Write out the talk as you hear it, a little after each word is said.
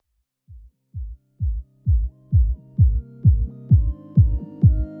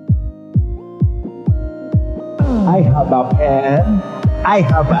I have a pen. I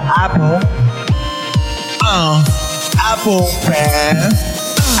have an apple. Apple pen.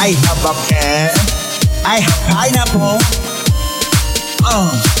 I have a pen. I have pineapple.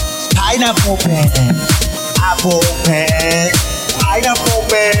 Pineapple pen. Apple pen. Pineapple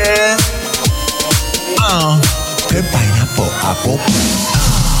pen. Pen pineapple apple pen.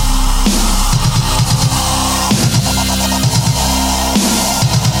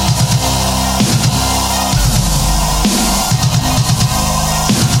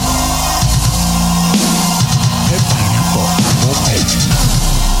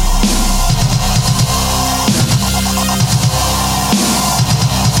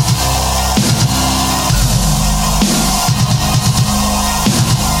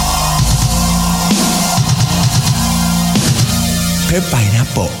 Pen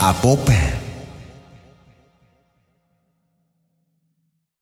pineapple apple pen.